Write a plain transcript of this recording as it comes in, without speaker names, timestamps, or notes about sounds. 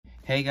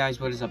Hey guys,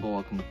 what is up and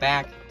welcome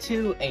back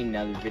to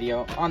another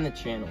video on the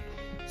channel.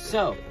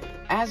 So,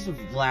 as of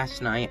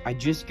last night, I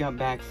just got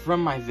back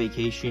from my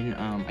vacation.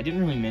 I didn't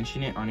really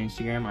mention it on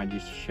Instagram, I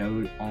just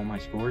showed all my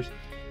scores.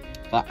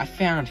 But I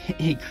found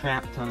a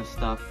crap ton of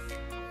stuff.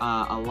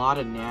 A lot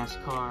of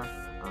NASCAR.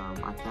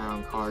 I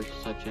found cars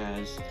such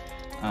as,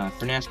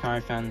 for NASCAR I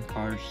found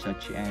cars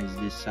such as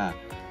this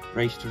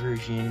raced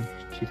version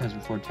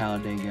 2004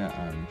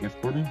 Talladega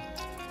Jeff Gordon.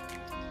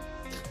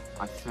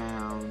 I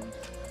found,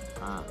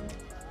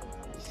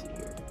 let's see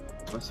here,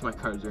 most of my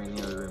cards are in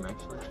the other room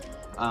actually.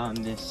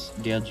 This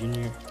Dale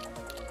Jr.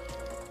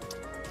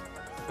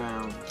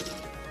 Found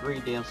 3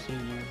 Dale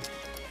Seniors.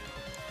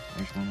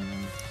 There's one of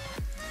them.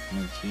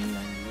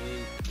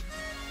 1998.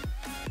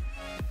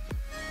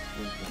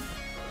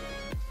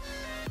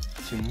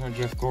 Two more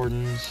Jeff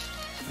Gordons.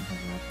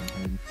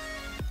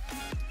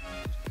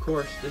 Of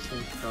course, this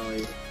one's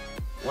probably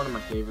one of my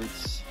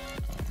favorites.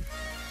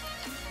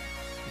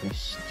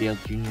 This Dale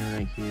Jr.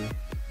 right here.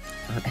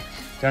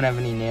 Don't have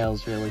any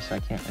nails really, so I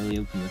can't really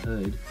open the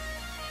hood.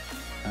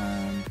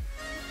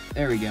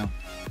 There we go.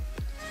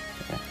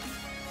 Okay.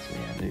 So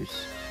yeah,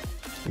 there's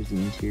the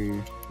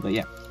interior. But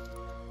yeah.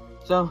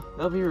 So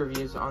there'll be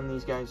reviews on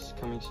these guys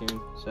coming soon.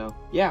 So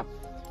yeah.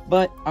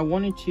 But I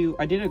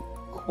did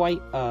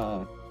quite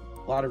a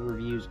lot of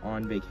reviews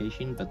on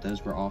vacation, but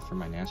those were all for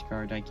my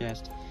NASCAR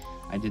diecast.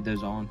 I did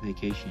those all on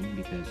vacation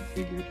because I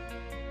figured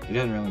it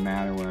doesn't really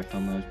matter where I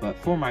film those, but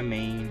for my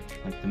main,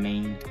 like the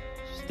main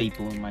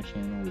staple of my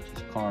channel, which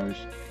is cars,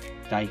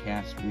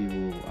 diecast, we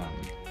will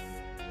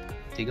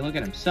take a look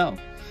at them. So,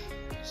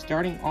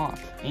 starting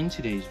off in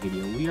today's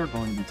video, we are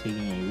going to be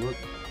taking a look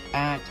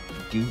at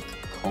Duke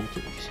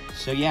Coulters.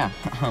 So yeah,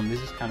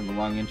 this is kind of a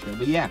long intro,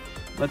 but yeah,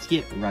 let's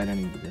get right on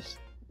into this.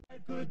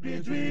 Life could be a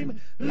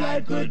dream,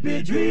 life could be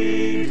a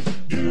dream.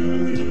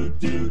 Life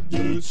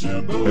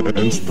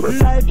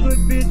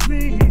could be a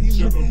dream.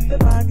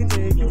 If I can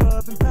take you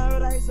up in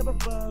paradise up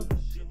above.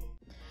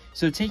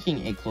 So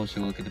taking a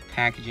closer look at the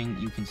packaging,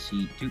 you can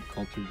see Duke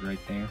Coulters right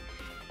there,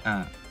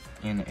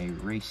 in a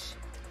race,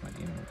 like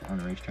on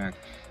a racetrack.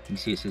 You can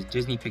see it says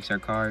Disney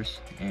Pixar Cars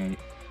and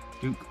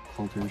Duke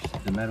Coulters,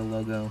 the metal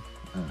logo,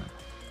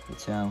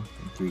 Excel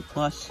and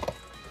 3+.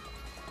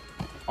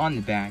 On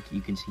the back,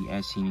 you can see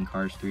as seen in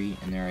Cars 3,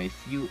 and there are a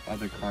few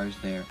other cars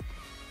there,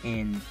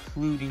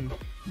 including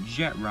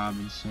Jet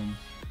Robinson,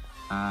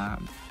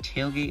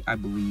 Tailgate, I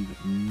believe,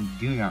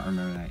 do not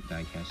remember that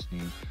diecast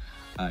name,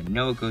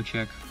 Noah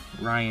Gochek,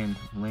 Ryan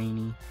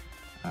Laney,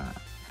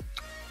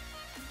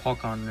 Paul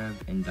Conrev,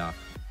 and Doc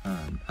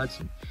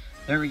Hudson.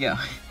 There we go.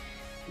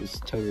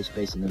 Just totally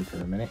spacing them for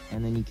a minute,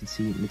 and then you can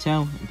see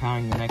Mattel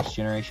empowering the next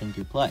generation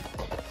through play.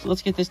 So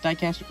let's get this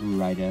diecast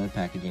right out of the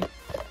packaging.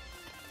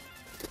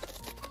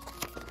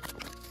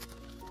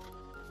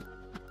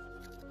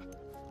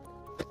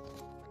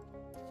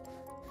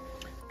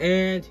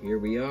 And here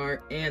we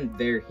are, and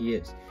there he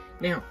is.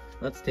 Now,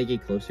 let's take a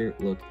closer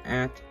look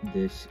at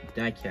this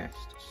diecast.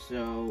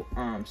 So,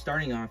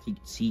 starting off, you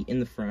can see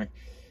in the front,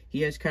 he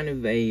has kind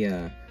of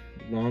a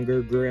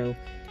longer grill.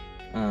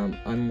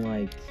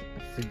 Unlike,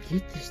 I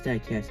forget this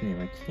diecast name.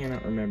 I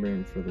cannot remember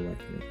him for the life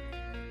of me.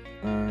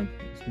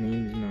 His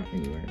name is not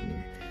anywhere in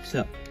here.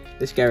 So,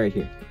 this guy right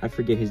here, I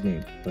forget his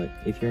name, but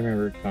if you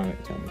remember, comment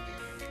and tell me.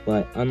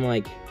 But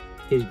unlike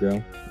his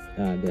grill,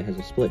 that has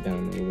a split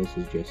down the middle, this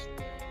is just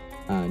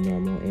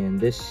normal, and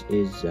this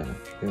is got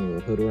a little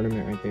hood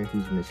ornament right there.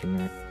 He's missing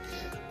that.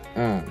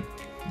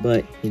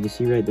 But you can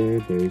see right there,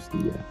 there's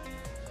the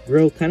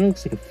grill. Kind of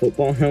looks like a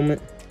football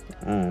helmet,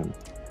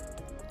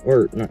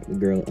 or not the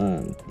grill,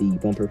 the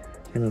bumper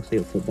kind of looks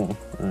like a football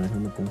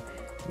helmet though.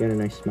 Got a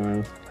nice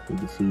smile. You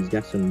can see he's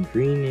got some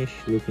greenish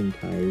looking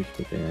tires,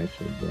 but they're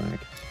actually black.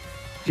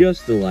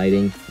 Just the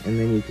lighting, and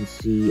then you can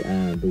see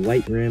the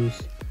white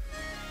rims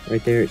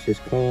right there. It says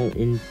call.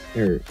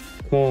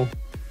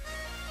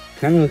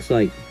 Kind of looks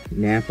like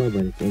Napa,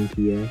 but it's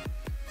NPA.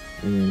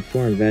 And then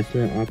for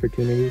investment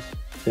opportunities,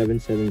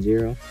 770.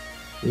 You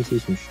can see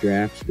some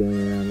straps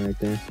going around right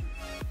there.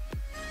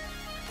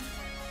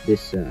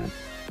 This like,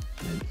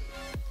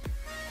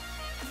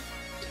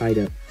 tied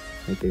up,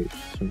 like there's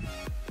some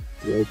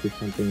rope or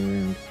something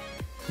around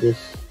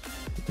this.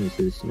 And this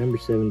is number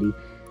 70,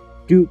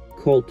 Duke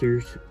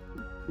Coulters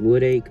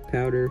wood ache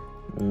powder,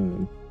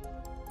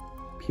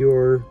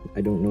 pure, I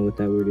don't know what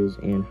that word is,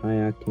 and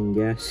high octane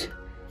gas.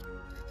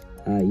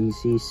 You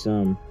see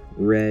some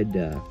red,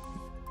 not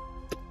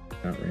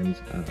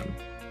rims,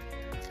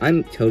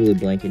 I'm totally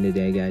blanking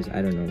today, guys,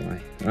 I don't know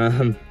why,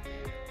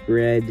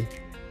 red,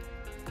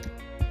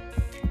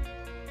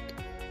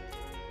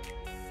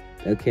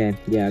 okay,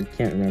 yeah, I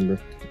can't remember,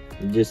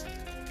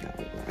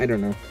 I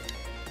don't know,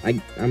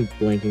 I'm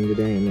blanking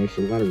today, and there's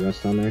a lot of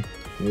rust on there.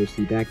 There's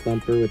the back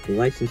bumper with the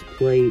license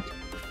plate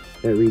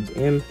that reads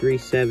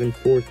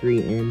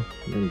M3743N,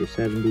 number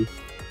 70,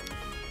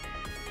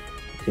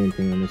 same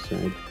thing on this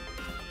side.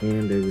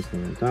 And there's this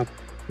thing on top.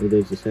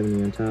 There's the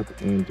 70 on top,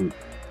 and Duke.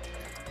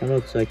 Kind of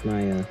looks like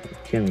my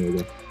channel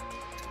logo.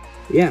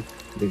 Yeah,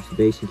 there's the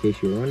base in case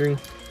you were wondering.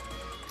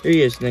 There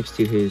he is next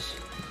to his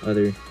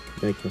other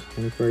diecast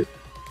counterpart.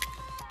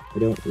 I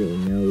don't really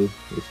know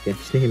this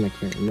guy's name. I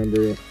can't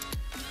remember it.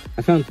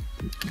 I found,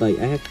 like,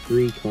 I have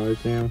 3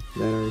 cars now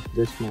that are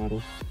this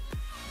model.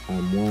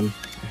 One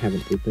I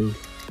haven't opened.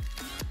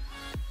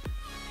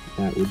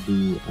 That would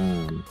be,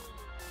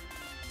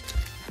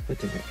 what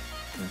the heck?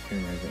 My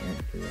camera isn't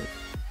actually right.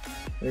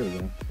 There we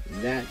go.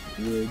 That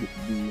would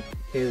be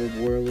Caleb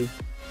Worley.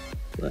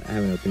 But I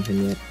haven't opened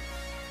him yet.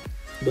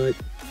 But,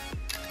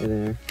 they're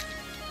there.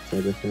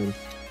 Side by side.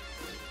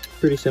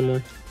 Pretty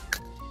similar.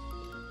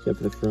 Except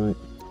for the front.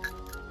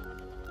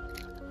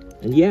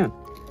 And yeah.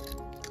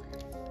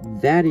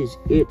 That is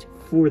it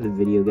for the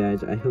video,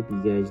 guys. I hope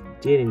you guys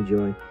did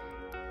enjoy.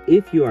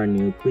 If you are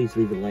new, please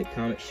leave a like,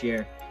 comment,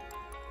 share,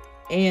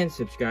 and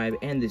subscribe.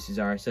 And this is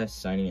RSS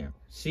signing out.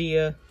 See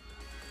ya.